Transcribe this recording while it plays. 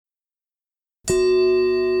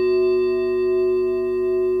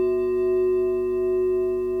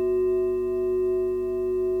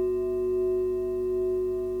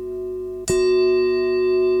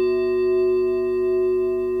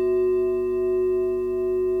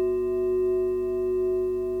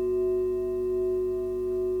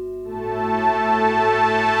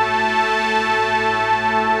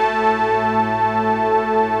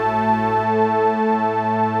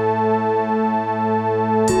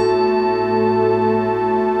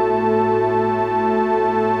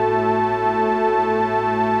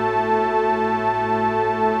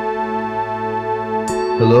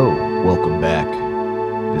Hello, welcome back.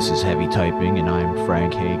 This is Heavy Typing and I'm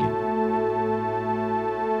Frank Hagen.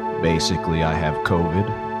 Basically, I have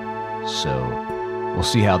COVID, so we'll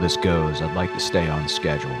see how this goes. I'd like to stay on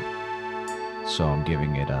schedule, so I'm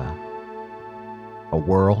giving it a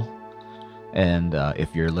whirl. And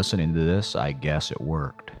if you're listening to this, I guess it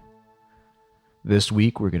worked. This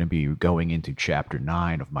week, we're going to be going into Chapter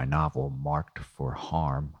 9 of my novel, Marked for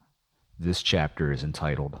Harm. This chapter is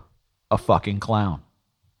entitled, A Fucking Clown.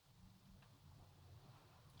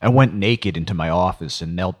 I went naked into my office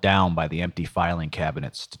and knelt down by the empty filing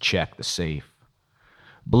cabinets to check the safe.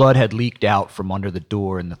 Blood had leaked out from under the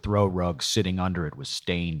door and the throw rug sitting under it was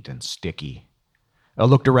stained and sticky. I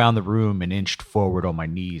looked around the room and inched forward on my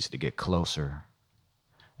knees to get closer.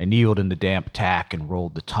 I kneeled in the damp tack and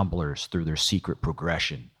rolled the tumblers through their secret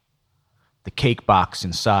progression. The cake box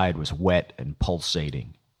inside was wet and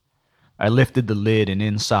pulsating. I lifted the lid and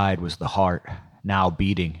inside was the heart, now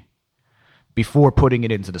beating. Before putting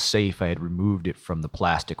it into the safe, I had removed it from the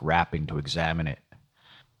plastic wrapping to examine it.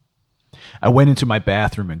 I went into my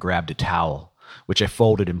bathroom and grabbed a towel, which I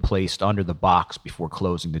folded and placed under the box before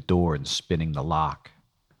closing the door and spinning the lock.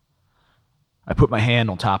 I put my hand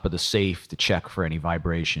on top of the safe to check for any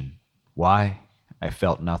vibration. Why? I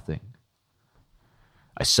felt nothing.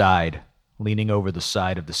 I sighed, leaning over the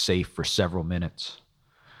side of the safe for several minutes.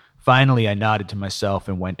 Finally, I nodded to myself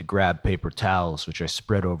and went to grab paper towels, which I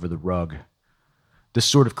spread over the rug. This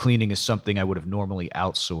sort of cleaning is something I would have normally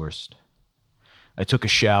outsourced. I took a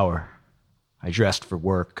shower. I dressed for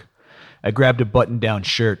work. I grabbed a button-down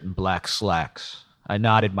shirt and black slacks. I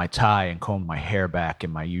knotted my tie and combed my hair back in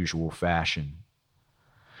my usual fashion.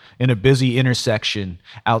 In a busy intersection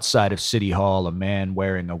outside of City Hall, a man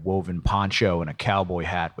wearing a woven poncho and a cowboy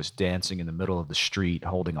hat was dancing in the middle of the street,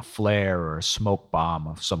 holding a flare or a smoke bomb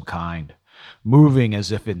of some kind, moving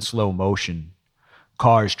as if in slow motion.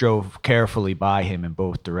 Cars drove carefully by him in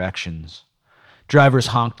both directions. Drivers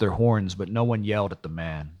honked their horns, but no one yelled at the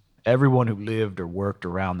man. Everyone who lived or worked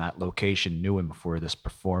around that location knew him for this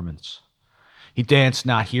performance. He danced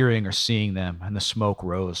not hearing or seeing them, and the smoke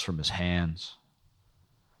rose from his hands.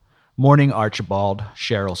 "Morning, Archibald,"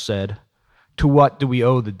 Cheryl said. "To what do we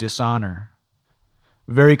owe the dishonor?"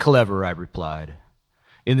 "Very clever," I replied.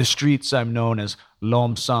 "In the streets I'm known as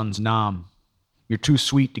L'homme sans nom. You're too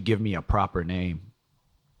sweet to give me a proper name."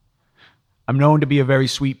 "I'm known to be a very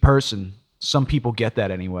sweet person. Some people get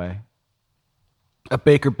that anyway." "A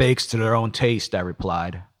baker bakes to their own taste," I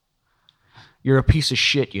replied. "You're a piece of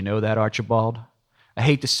shit, you know that, Archibald? I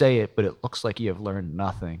hate to say it, but it looks like you have learned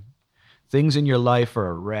nothing. Things in your life are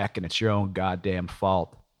a wreck, and it's your own goddamn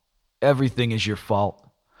fault. Everything is your fault.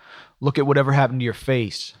 Look at whatever happened to your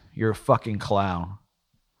face. You're a fucking clown.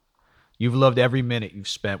 You've loved every minute you've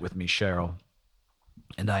spent with me, Cheryl,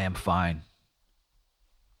 and I am fine."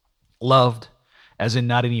 Loved, as in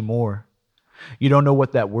not anymore. You don't know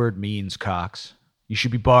what that word means, Cox. You should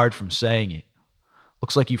be barred from saying it.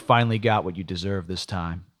 Looks like you finally got what you deserve this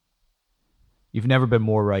time. You've never been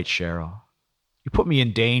more right, Cheryl. You put me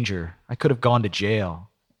in danger. I could have gone to jail,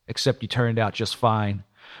 except you turned out just fine,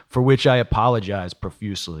 for which I apologize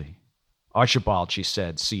profusely. "Archibald," she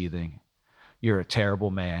said, seething, "you're a terrible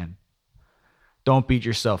man. Don't beat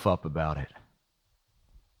yourself up about it."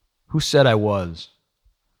 "Who said I was?"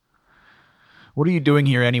 "What are you doing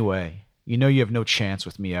here anyway? You know you have no chance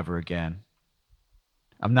with me ever again."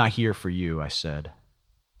 "I'm not here for you," I said.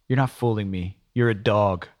 "You're not fooling me. You're a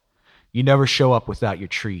dog. You never show up without your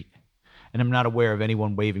treat, and I'm not aware of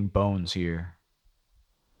anyone waving bones here."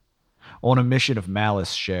 "On a mission of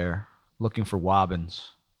malice, Cher, looking for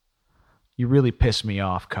Wobbins." "You really piss me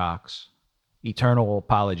off, Cox. Eternal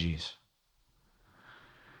apologies."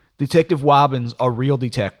 "Detective Wobbins, a real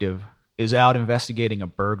detective, is out investigating a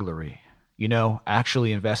burglary. You know,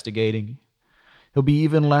 actually investigating. He'll be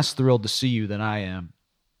even less thrilled to see you than I am."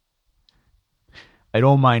 "I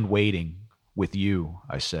don't mind waiting with you,"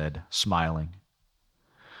 I said, smiling.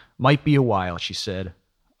 "Might be a while," she said,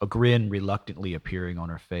 a grin reluctantly appearing on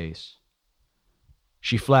her face.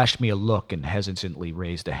 She flashed me a look and hesitantly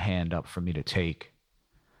raised a hand up for me to take.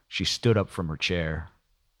 She stood up from her chair.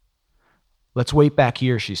 "Let's wait back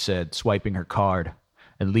here," she said, swiping her card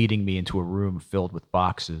and leading me into a room filled with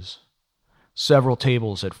boxes. Several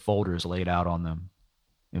tables had folders laid out on them,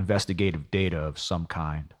 investigative data of some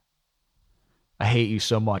kind. "I hate you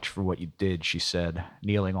so much for what you did," she said,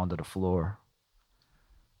 kneeling onto the floor.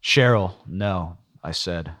 "Cheryl, no," I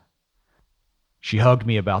said. She hugged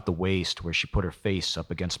me about the waist where she put her face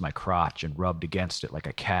up against my crotch and rubbed against it like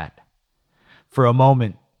a cat. For a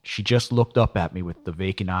moment, she just looked up at me with the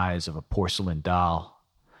vacant eyes of a porcelain doll.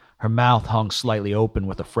 Her mouth hung slightly open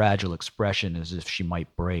with a fragile expression as if she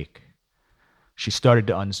might break. She started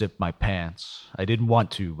to unzip my pants. I didn't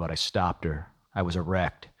want to, but I stopped her. I was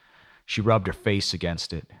erect. She rubbed her face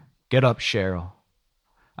against it. "Get up, Cheryl."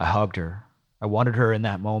 I hugged her. I wanted her in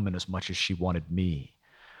that moment as much as she wanted me.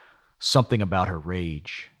 Something about her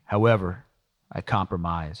rage. However, I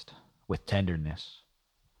compromised with tenderness.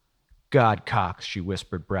 "God, Cox," she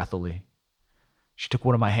whispered breathily. She took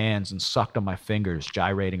one of my hands and sucked on my fingers,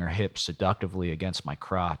 gyrating her hips seductively against my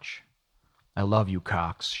crotch. "I love you,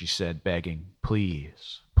 Cox," she said, begging.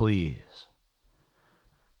 "Please, please."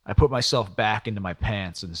 I put myself back into my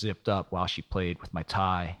pants and zipped up while she played with my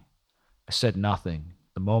tie. I said nothing.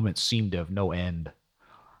 The moment seemed to have no end.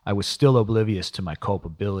 I was still oblivious to my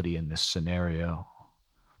culpability in this scenario.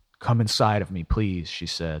 "Come inside of me, please," she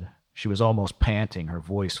said. She was almost panting, her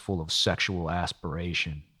voice full of sexual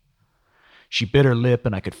aspiration. She bit her lip,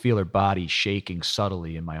 and I could feel her body shaking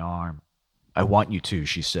subtly in my arm. "I want you to,"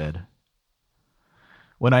 she said.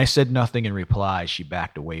 When I said nothing in reply, she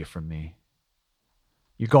backed away from me.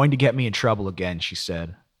 "You're going to get me in trouble again," she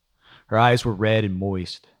said. Her eyes were red and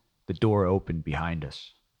moist. The door opened behind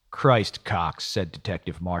us. "Christ, Cox," said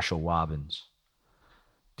Detective Marshall Wobbins.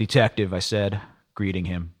 "Detective," I said, greeting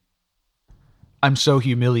him. "I'm so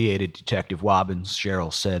humiliated, Detective Wobbins,"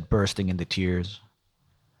 Cheryl said, bursting into tears.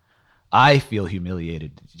 "I feel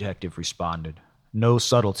humiliated," the detective responded, no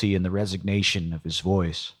subtlety in the resignation of his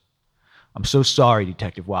voice. "I'm so sorry,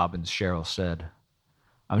 Detective Wobbins," Cheryl said.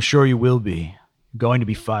 "I'm sure you will be. You're going to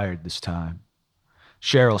be fired this time."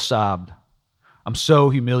 Cheryl sobbed. "I'm so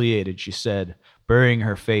humiliated," she said, burying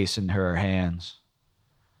her face in her hands.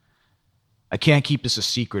 "I can't keep this a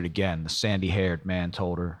secret again," the sandy-haired man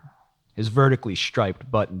told her. His vertically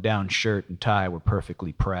striped button-down shirt and tie were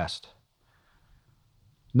perfectly pressed.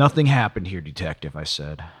 "Nothing happened here, Detective," I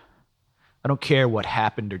said. "I don't care what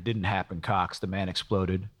happened or didn't happen, Cox," the man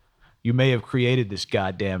exploded. "You may have created this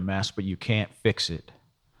goddamn mess, but you can't fix it."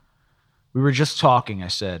 "We were just talking," I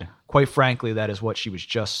said. Quite frankly, that is what she was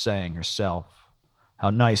just saying herself.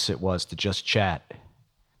 How nice it was to just chat.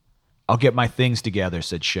 "I'll get my things together,"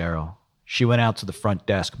 said Cheryl. She went out to the front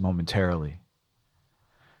desk momentarily.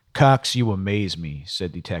 "Cox, you amaze me,"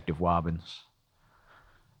 said Detective Wobbins.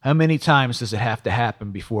 "How many times does it have to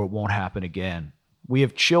happen before it won't happen again? We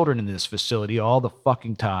have children in this facility all the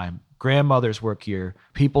fucking time. Grandmothers work here,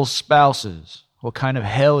 people's spouses. What kind of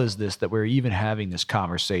hell is this that we're even having this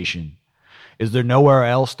conversation? Is there nowhere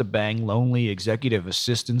else to bang lonely executive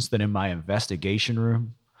assistants than in my investigation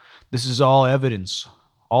room? This is all evidence.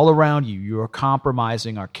 All around you, you are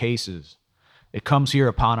compromising our cases. It comes here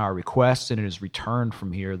upon our request, and it is returned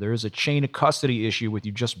from here. There is a chain of custody issue with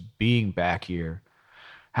you just being back here.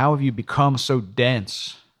 How have you become so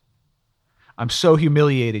dense?" "I'm so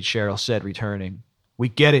humiliated," Cheryl said, returning. "We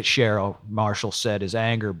get it, Cheryl," Marshall said, his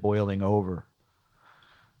anger boiling over.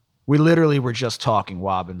 "We literally were just talking,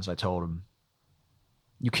 Wobbins," I told him.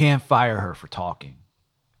 "You can't fire her for talking."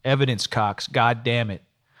 "Evidence, Cox. God damn it.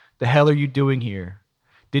 The hell are you doing here?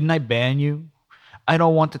 Didn't I ban you? I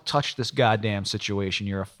don't want to touch this goddamn situation.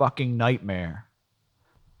 You're a fucking nightmare."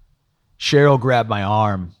 Cheryl grabbed my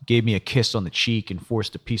arm, gave me a kiss on the cheek, and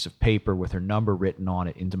forced a piece of paper with her number written on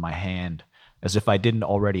it into my hand, as if I didn't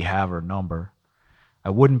already have her number.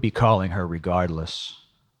 I wouldn't be calling her regardless.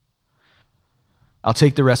 "I'll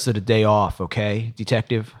take the rest of the day off, okay,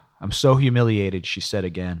 Detective? I'm so humiliated," she said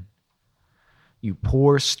again. "You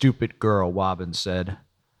poor, stupid girl," Wobbins said.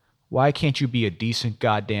 "Why can't you be a decent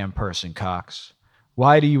goddamn person, Cox?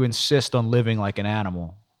 Why do you insist on living like an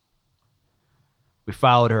animal?" We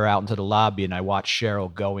followed her out into the lobby, and I watched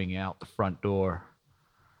Cheryl going out the front door,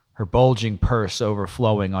 her bulging purse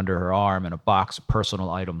overflowing under her arm and a box of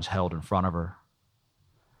personal items held in front of her.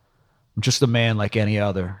 "I'm just a man like any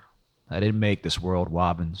other. I didn't make this world,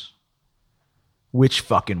 Wobbins." "Which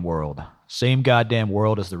fucking world? Same goddamn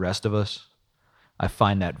world as the rest of us? I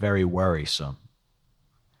find that very worrisome."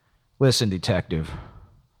 "Listen, Detective.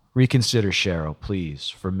 Reconsider Cheryl, please,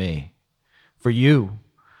 for me. For you.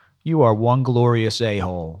 You are one glorious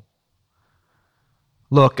a-hole."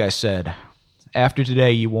 "Look," I said, "after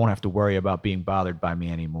today you won't have to worry about being bothered by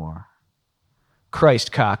me anymore."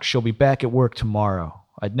 "Christ, Cox, she'll be back at work tomorrow.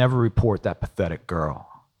 I'd never report that pathetic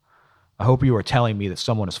girl. I hope you are telling me that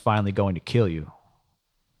someone is finally going to kill you."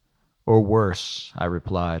 "Or worse," I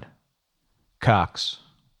replied. "Cox."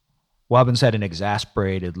 Wobbins had an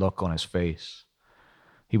exasperated look on his face.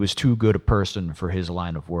 He was too good a person for his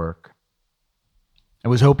line of work. "I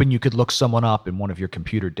was hoping you could look someone up in one of your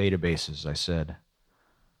computer databases," I said.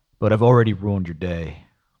 "But I've already ruined your day.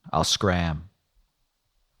 I'll scram."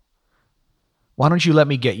 "Why don't you let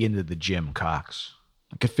me get you into the gym, Cox?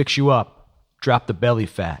 I could fix you up, drop the belly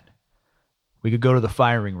fat. We could go to the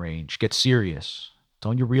firing range, get serious.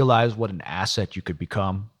 Don't you realize what an asset you could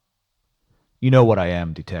become? You know what I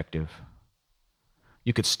am, detective.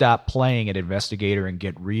 You could stop playing at investigator and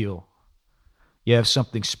get real. You have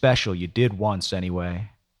something special you did once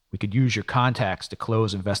anyway. We could use your contacts to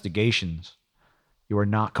close investigations. You are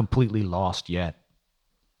not completely lost yet.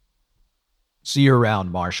 See you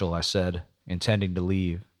around, Marshal, I said, intending to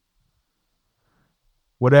leave.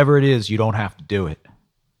 Whatever it is, you don't have to do it.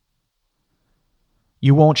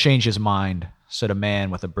 You won't change his mind, said a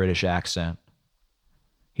man with a British accent.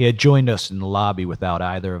 He had joined us in the lobby without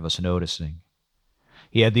either of us noticing.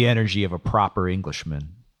 He had the energy of a proper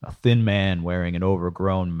Englishman, a thin man wearing an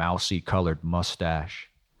overgrown, mousy-colored mustache.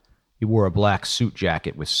 He wore a black suit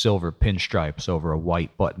jacket with silver pinstripes over a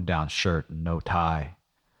white button-down shirt and no tie.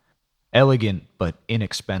 Elegant but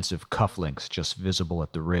inexpensive cufflinks just visible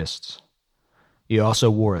at the wrists. He also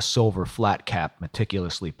wore a silver flat cap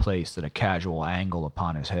meticulously placed at a casual angle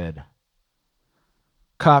upon his head.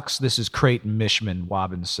 Cox, this is Creighton Mishman,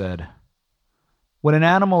 Wobbins said. When an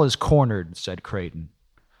animal is cornered, said Creighton,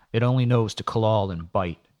 it only knows to claw and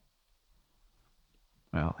bite.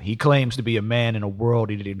 Well, he claims to be a man in a world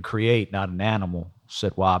he didn't create, not an animal,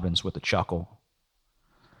 said Wobbins with a chuckle.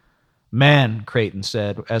 Man, Creighton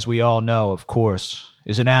said, as we all know, of course,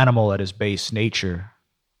 is an animal at his base nature.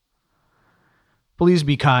 Please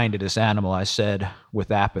be kind to this animal, I said,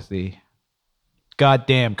 with apathy. God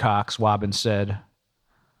damn, Cox, Wobbins said.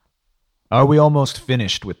 Are we almost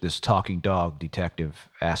finished with this talking dog, detective?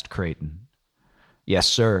 Asked Creighton. Yes,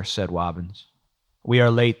 sir, said Wobbins. We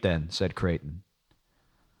are late then, said Creighton.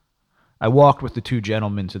 I walked with the two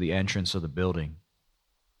gentlemen to the entrance of the building.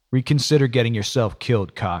 Reconsider getting yourself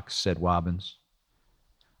killed, Cox, said Wobbins.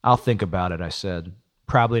 I'll think about it, I said.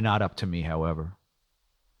 Probably not up to me, however.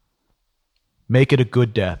 Make it a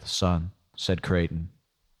good death, son, said Creighton.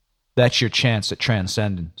 That's your chance at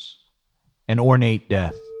transcendence. An ornate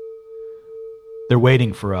death. They're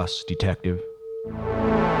waiting for us, detective.